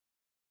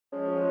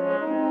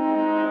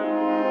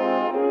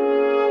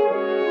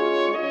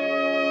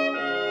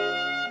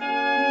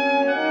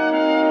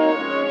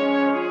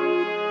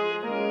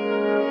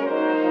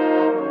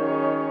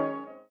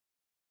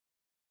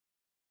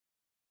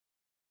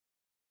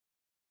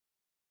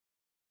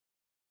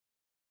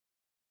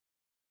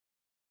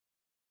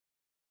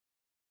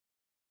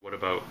What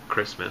about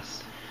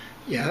Christmas?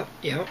 Yeah,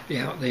 yeah,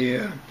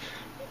 yeah.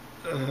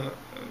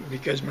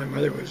 Because my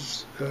mother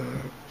was,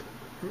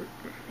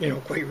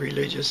 quite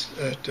religious.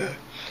 That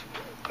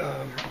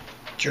um,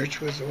 church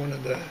was one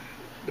of the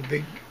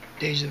big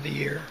days of the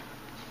year.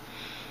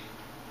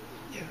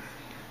 Yeah,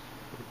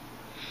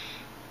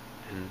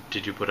 And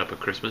did you put up a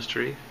Christmas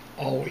tree?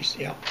 always.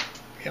 Yeah,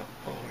 yeah,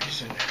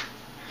 always. And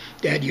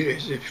Dad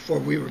used before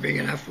we were big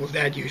enough. Well,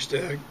 Dad used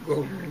to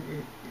go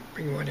and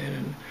bring one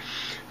in,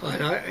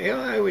 and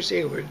I would say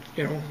it was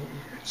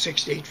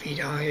 6 to 8 feet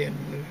high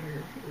and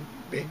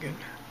big,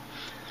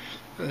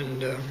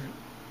 and a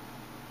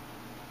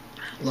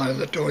lot of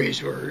the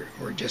toys were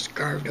just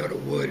carved out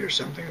of wood or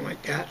something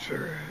like that,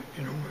 or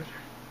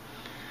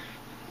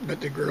but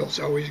the girls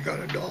always got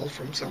a doll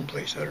from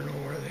someplace. I don't know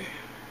where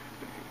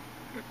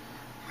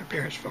my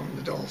parents found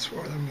the dolls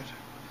for them,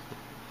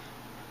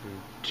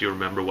 Do you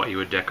remember what you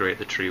would decorate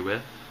the tree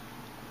with?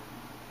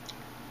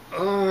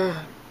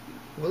 but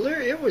well,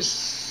 it was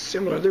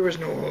similar. There was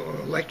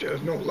no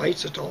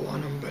lights at all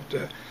on them,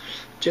 but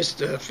just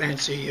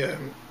fancy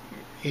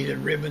either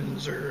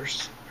ribbons or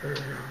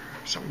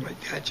something like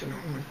that.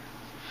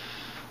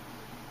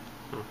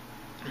 Oh.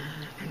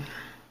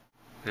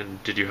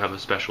 And did you have a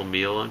special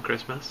meal on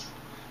Christmas?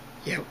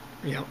 Yep,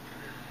 yep.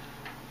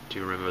 Do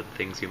you remember the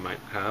things you might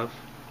have?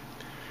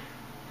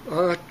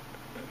 Uh,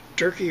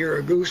 Turkey or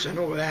a goose, I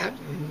know that,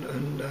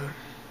 and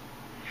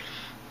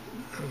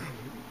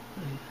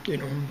you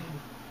know,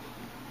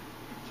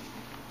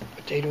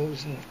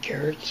 potatoes and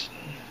carrots.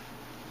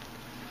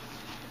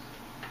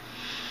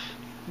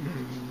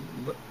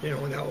 But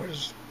that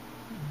was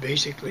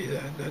basically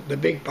the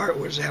big part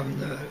was having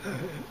the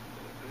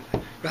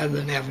rather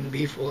than having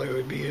beef, well, it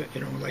would be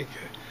like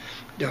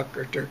a duck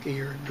or turkey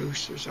or a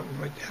goose or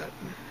something like that.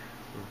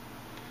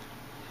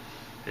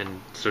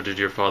 And so did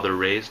your father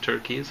raise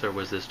turkeys, or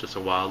was this just a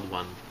wild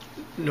one?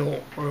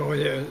 No,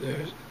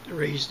 they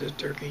raised the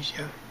turkeys,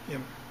 yeah, yeah.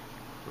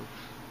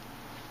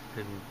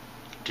 And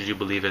did you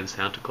believe in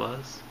Santa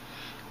Claus?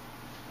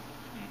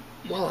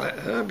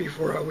 Well,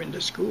 before I went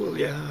to school,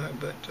 yeah,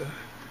 but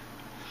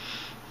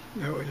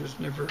I was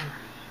never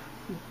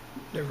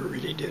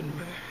really did.